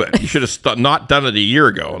fucking do it. You should have not done it a year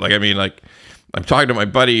ago. I'm talking to my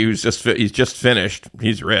buddy he's just finished.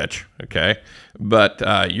 He's rich. Okay.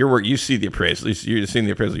 But you see the appraisal. You've seen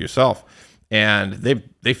the appraisal yourself. And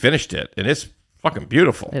they finished it. And it's fucking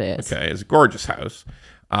beautiful. It is. Okay. It's a gorgeous house.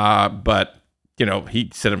 But he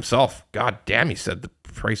said himself, God damn, he said the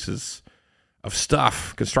prices of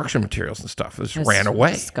stuff, construction materials and stuff, just ran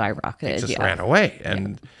away. Skyrocketed. It just ran away.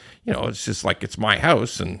 And, it's just like, it's my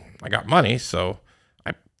house and I got money. So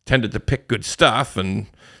I tended to pick good stuff. And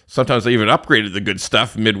sometimes I even upgraded the good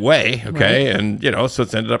stuff midway. Okay. Right. And, so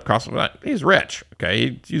it's ended up costing, he's rich.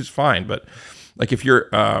 Okay. He's fine. But if you're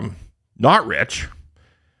not rich,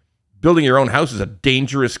 building your own house is a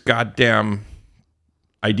dangerous goddamn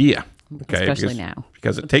idea. Okay, especially now,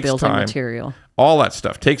 because it takes time. Material. All that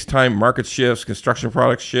stuff takes time. Market shifts, construction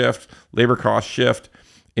products shift, labor costs shift,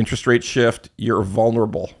 interest rates shift. You're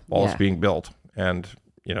vulnerable while it's being built, and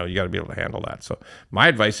you got to be able to handle that. So my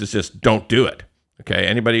advice is just don't do it. Okay,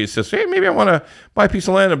 anybody who says, hey, maybe I want to buy a piece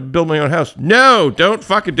of land and build my own house. No, don't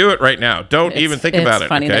fucking do it right now. Don't even think about it. It's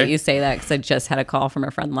funny okay? that you say that, because I just had a call from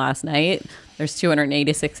a friend last night. There's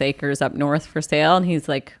 286 acres up north for sale, and he's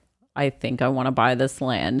like, I think I want to buy this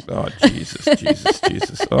land. Oh, Jesus.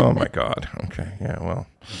 Oh, my God. Okay, yeah, well.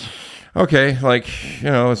 Okay, like,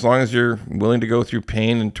 as long as you're willing to go through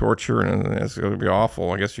pain and torture, and it's going to be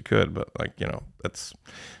awful, I guess you could. But, like, that's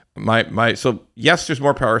my so, yes, there's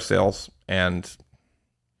more power sales, and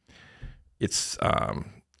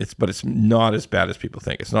but it's not as bad as people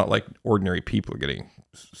think. It's not like ordinary people are getting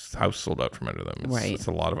house sold out from under them. It's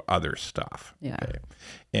a lot of other stuff. Yeah. Okay?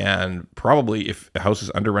 And probably if a house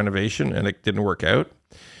is under renovation and it didn't work out,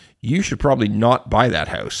 you should probably not buy that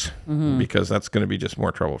house, because that's going to be just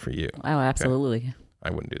more trouble for you. Oh, absolutely. Okay? I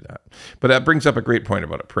wouldn't do that. But that brings up a great point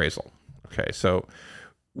about appraisal. Okay, so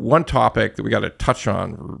one topic that we got to touch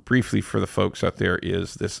on briefly for the folks out there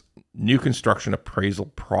is this new construction appraisal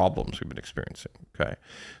problems we've been experiencing. Okay,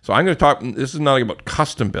 so I'm going to talk, this is not about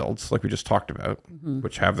custom builds like we just talked about,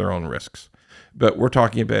 which have their own risks, but we're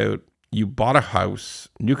talking about you bought a house,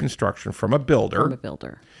 new construction from a builder.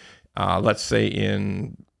 Let's say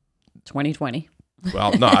in 2020.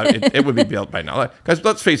 Well, no, it would be built by now. Because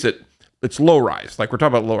let's face it, it's low rise. Like, we're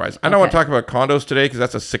talking about low rise. I don't want to talk about condos today, because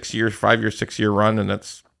that's a 6-year run, and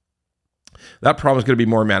that problem is going to be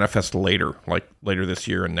more manifest later, like later this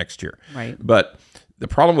year and next year. Right. But the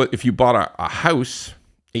problem with, if you bought a house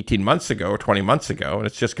 18 months ago or 20 months ago, and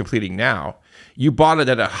it's just completing now, you bought it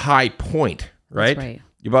at a high point, right? That's right.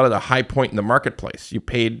 You bought it at a high point in the marketplace. You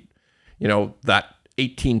paid, that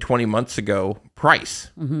 18, 20 months ago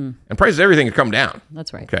price. And prices, everything had come down.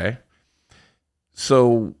 That's right. Okay.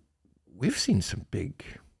 So we've seen some big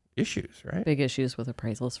issues, right? Big issues with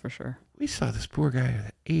appraisals, for sure. We saw this poor guy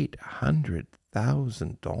with an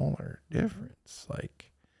 $800,000 difference.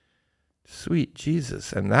 Like, sweet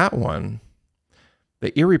Jesus. And that one,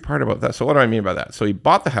 the eerie part about that. So what do I mean by that? So he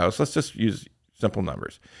bought the house. Let's just use simple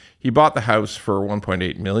numbers. He bought the house for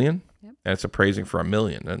 $1.8 million, and it's appraising for $1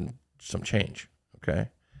 million and some change. Okay.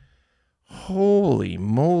 Holy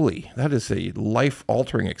moly, that is a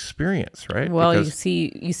life-altering experience, right? Well, because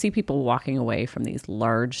you see people walking away from these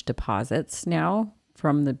large deposits now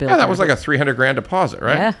from the builder. Yeah, that was like a $300,000 deposit,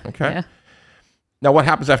 right? Yeah. Okay. Yeah. Now, what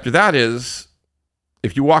happens after that is,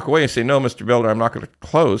 if you walk away and say, "No, Mr. Builder, I'm not going to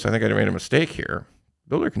close. I think I made a mistake here,"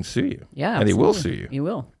 builder can sue you. Yeah, and he will sue you. He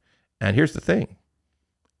will. And here's the thing: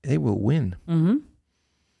 they will win.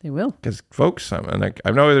 They will. Because, folks, I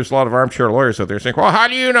know there's a lot of armchair lawyers out there saying, well, how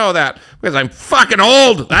do you know that? Because I'm fucking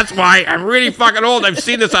old. That's why. I'm really fucking old. I've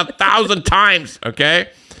seen this 1,000 times, okay?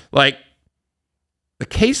 Like, the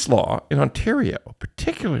case law in Ontario,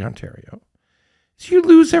 particularly Ontario, is you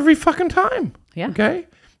lose every fucking time, okay?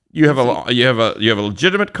 You have a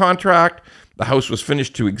legitimate contract. The house was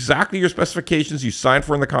finished to exactly your specifications you signed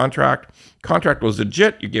for in the contract. Contract was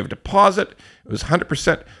legit. You gave a deposit. It was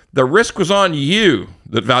 100%. The risk was on you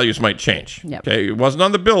that values might change. Okay, it wasn't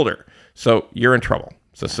on the builder. So you're in trouble.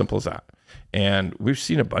 It's as simple as that. And we've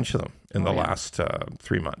seen a bunch of them in the last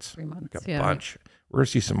 3 months. 3 months, We've got a bunch. We're going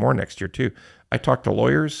to see some more next year too. I talked to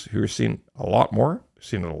lawyers who are seeing a lot more. They're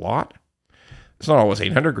seeing it a lot. It's not always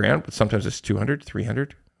 $800,000, but sometimes it's $200,000,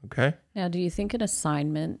 $300,000. Okay. Now, do you think an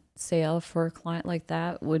assignment sale for a client like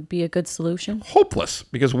that would be a good solution? Hopeless,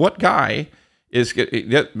 because what guy is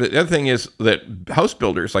the other thing is that house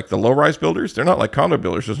builders, like the low-rise builders, they're not like condo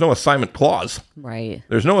builders. There's no assignment clause. Right.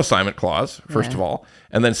 There's no assignment clause, first of all,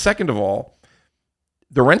 and then second of all,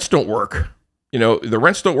 the rents don't work. The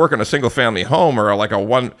rents don't work on a single-family home or like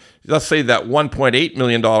let's say that $1.8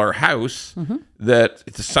 million house that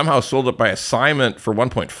it's somehow sold up by assignment for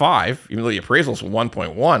 1.5, even though the appraisal's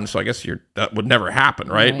 1.1. So I guess that would never happen,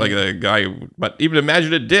 right? Like the guy, but even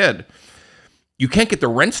imagine it did. You can't get the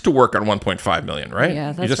rents to work on 1.5 million, right?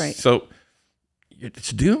 Yeah, that's right. So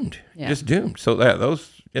it's doomed. Yeah. You're just doomed. So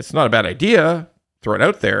it's not a bad idea. Throw it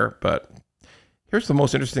out there, but here's the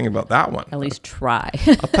most interesting thing about that one. At least try.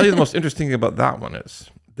 I'll tell you the most interesting thing about that one is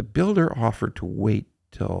the builder offered to wait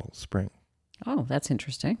till spring. Oh, that's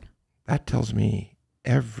interesting. That tells me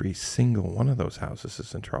every single one of those houses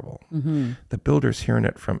is in trouble. The builder's hearing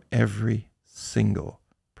it from every single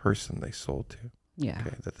person they sold to. Yeah.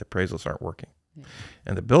 Okay, that the appraisals aren't working. Yeah.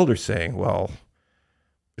 And the builder's saying, well,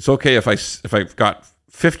 it's okay if I've got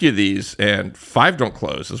 50 of these and 5 don't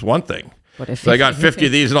close is one thing. What if I got 50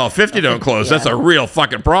 of these and all 50 don't close? That's a real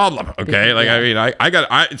fucking problem. Okay,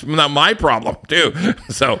 it's not my problem too.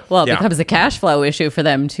 So it becomes a cash flow issue for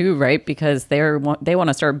them too, right? Because they want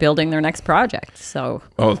to start building their next project. So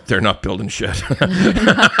they're not building shit.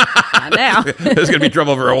 Not now. There's gonna be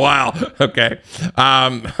trouble for a while. Okay,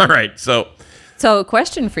 all right. So So,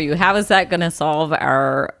 question for you: how is that going to solve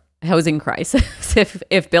our housing crisis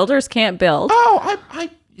if builders can't build? Oh,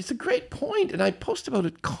 it's a great point, and I post about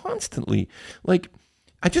it constantly. Like,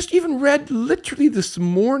 I just even read literally this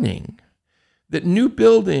morning that new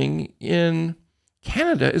building in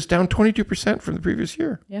Canada is down 22% from the previous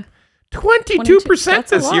year. Yeah. 22%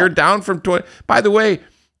 this year, down from 20. By the way,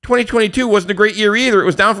 2022 wasn't a great year either. It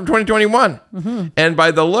was down from 2021. Mm-hmm. And by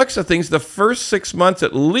the looks of things, the first 6 months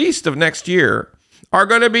at least of next year are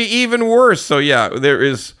going to be even worse. So yeah, there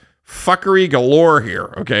is fuckery galore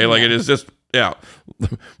here. Okay. Like it is just, yeah,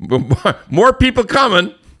 more people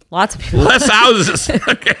coming. Lots of people. Less houses.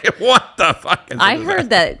 Okay, what the fuck? I heard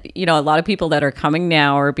that, a lot of people that are coming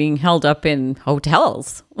now are being held up in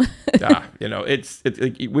hotels. Yeah, it's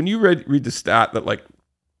when you read the stat that like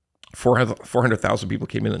 400,000 people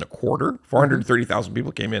came in a quarter, 430,000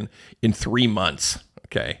 people came in 3 months.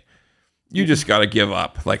 Okay, you just got to give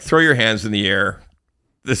up. Like throw your hands in the air.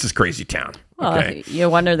 This is crazy town. Okay, you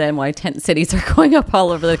wonder then why tent cities are going up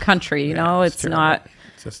all over the country. It's not.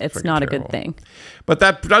 It's not a good thing. But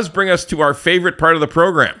that does bring us to our favorite part of the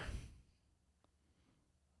program.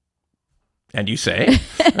 And you say?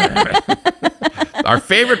 Our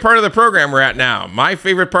favorite part of the program we're at now. My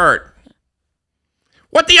favorite part.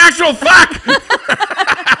 What the actual fuck?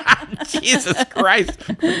 Jesus Christ.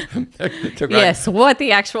 Yes, what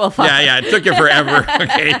the actual fuck? Yeah, it took you forever.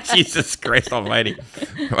 Okay, Jesus Christ almighty.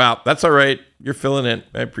 Well, that's all right. You're filling in.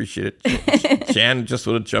 I appreciate it. Jan just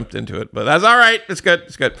would have jumped into it, but that's all right. It's good.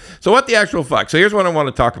 It's good. So what the actual fuck? So here's what I want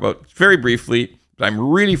to talk about very briefly, but I'm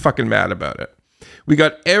really fucking mad about it. We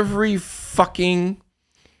got every fucking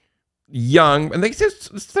young, and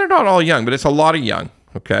they're not all young, but it's a lot of young,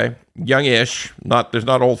 okay? Youngish. There's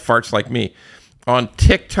not old farts like me. On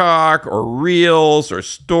TikTok or Reels or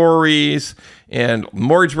stories, and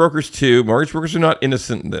mortgage brokers too. Mortgage brokers are not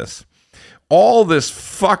innocent in this. All this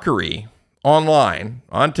fuckery online,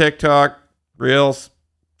 on TikTok, Reels,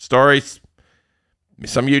 stories,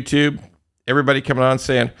 some YouTube, everybody coming on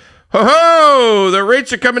saying, ho, the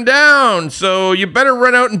rates are coming down, so you better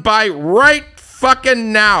run out and buy right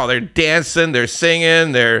fucking now. They're dancing, they're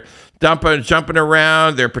singing, they're jumping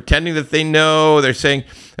around, they're pretending that they know, they're saying,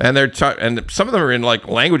 and and some of them are in like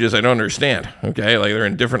languages I don't understand, okay? Like they're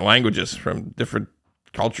in different languages from different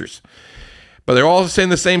cultures. But they're all saying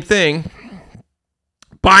the same thing.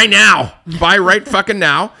 Buy now. Buy right fucking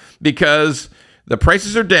now, because the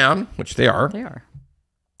prices are down, which they are. They are.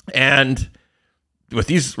 And with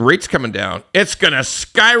these rates coming down, it's going to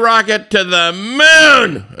skyrocket to the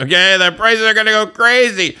moon. Okay? The prices are going to go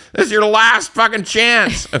crazy. This is your last fucking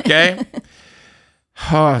chance. Okay?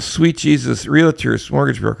 Oh, sweet Jesus. Realtors,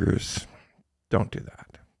 mortgage brokers, don't do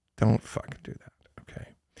that. Don't fucking do that.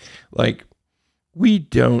 Okay? Like, we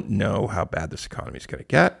don't know how bad this economy is going to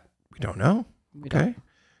get. We don't know. Okay?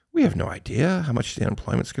 We have no idea how much the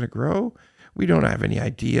unemployment is going to grow. We don't have any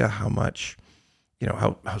idea how much,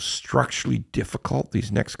 how structurally difficult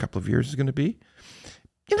these next couple of years is going to be.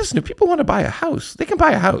 Listen, if people want to buy a house, they can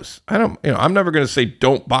buy a house. I'm never going to say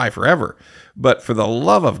don't buy forever, but for the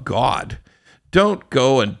love of God, don't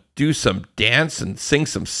go and do some dance and sing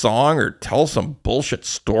some song or tell some bullshit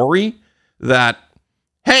story that,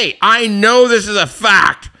 hey, I know this is a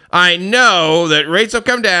fact. I know that rates will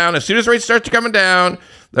come down. As soon as rates start to coming down,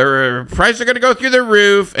 the prices are going to go through the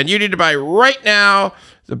roof, and you need to buy right now.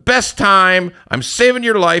 It's the best time. I'm saving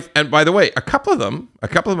your life. And by the way, a couple of them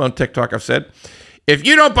on TikTok have said, if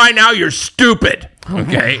you don't buy now, you're stupid.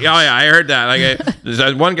 Okay. Oh yeah, I heard that.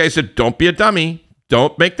 Like, one guy said, don't be a dummy.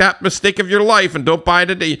 Don't make that mistake of your life and don't buy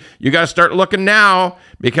today. You got to start looking now,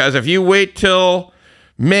 because if you wait till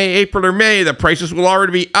April or May, the prices will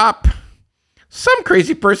already be up. Some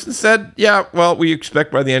crazy person said, yeah, well, we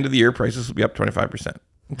expect by the end of the year, prices will be up 25%.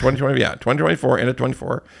 2024, end of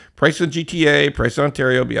 24. Price in GTA, price in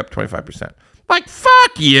Ontario will be up 25%. Like,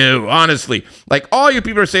 fuck you, honestly. Like, all you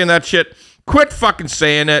people are saying that shit, quit fucking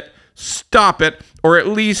saying it. Stop it. Or at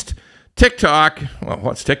least TikTok. Well,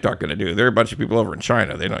 what's TikTok going to do? They're a bunch of people over in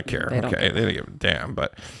China. They don't care. They don't give a damn.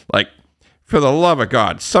 But, like, for the love of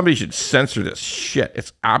God, somebody should censor this shit.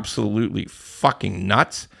 It's absolutely fucking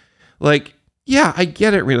nuts. Like, yeah, I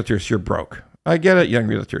get it, realtors, you're broke. I get it, young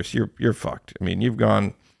realtors, you're fucked. I mean,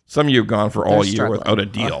 some of you have gone for all year without a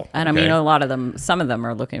deal. And I mean, a lot of them, some of them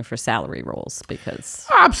are looking for salary roles because.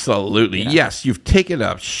 Absolutely. Yes, you've taken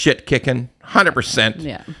a shit kicking, 100%.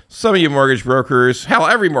 Yeah. Some of you mortgage brokers, hell,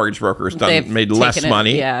 every mortgage broker has made less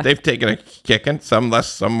money. Yeah. They've taken a kicking, some less,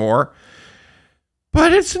 some more.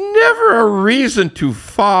 But it's never a reason to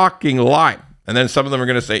fucking lie. And then some of them are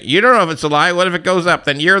going to say, you don't know if it's a lie. What if it goes up?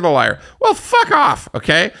 Then you're the liar. Well, fuck off,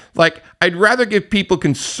 okay? Like, I'd rather give people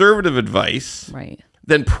conservative advice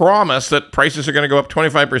than promise that prices are going to go up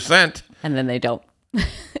 25%. And then they don't.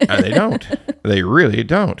 And they don't. They really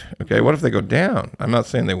don't. Okay, what if they go down? I'm not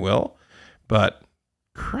saying they will, but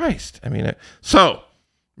Christ. I mean, so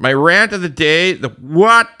my rant of the day,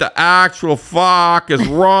 what the actual fuck is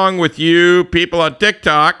wrong with you people on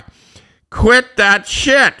TikTok? Quit that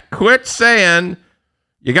shit. Quit saying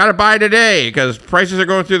you got to buy today because prices are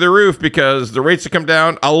going through the roof because the rates have come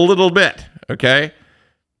down a little bit. Okay?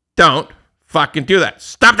 Don't fucking do that.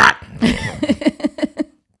 Stop that.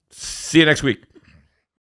 See you next week.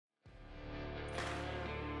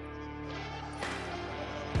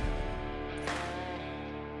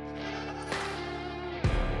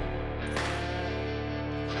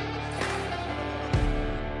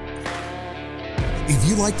 If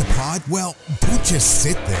you like the pod, well, don't just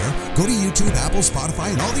sit there. Go to YouTube, Apple,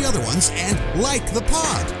 Spotify, and all the other ones and like the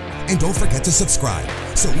pod. And don't forget to subscribe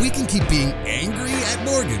so we can keep being angry at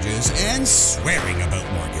mortgages and swearing about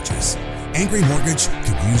mortgages. Angry Mortgage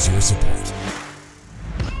could use your support.